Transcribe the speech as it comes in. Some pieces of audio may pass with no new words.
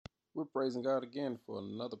We're praising God again for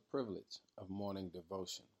another privilege of morning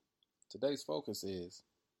devotion. Today's focus is,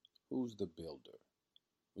 who's the builder?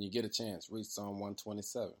 When you get a chance, read Psalm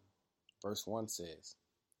 127. Verse 1 says,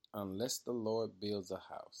 unless the Lord builds a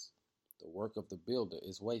house, the work of the builder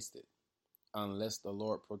is wasted. Unless the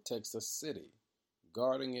Lord protects a city,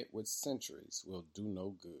 guarding it with sentries will do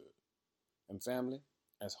no good. And family,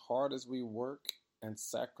 as hard as we work and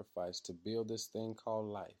sacrifice to build this thing called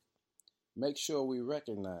life, make sure we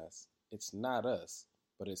recognize it's not us,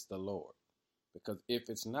 but it's the Lord. Because if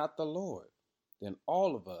it's not the Lord, then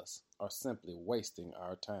all of us are simply wasting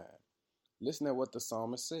our time. Listen to what the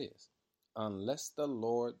psalmist says. Unless the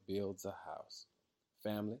Lord builds a house.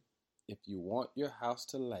 Family, if you want your house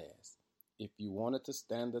to last, if you want it to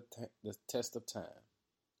stand the test of time,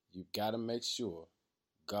 you've got to make sure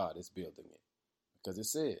God is building it. Because it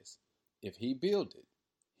says, if he build it,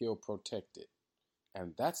 he'll protect it.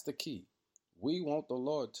 And that's the key. We want the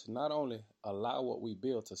Lord to not only allow what we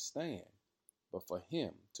build to stand, but for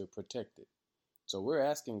him to protect it. So we're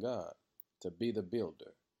asking God to be the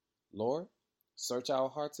builder. Lord, search our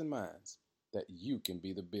hearts and minds that you can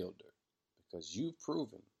be the builder, because you've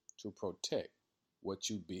proven to protect what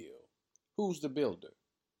you build. Who's the builder?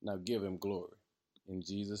 Now give him glory. In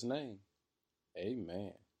Jesus' name,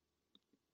 amen.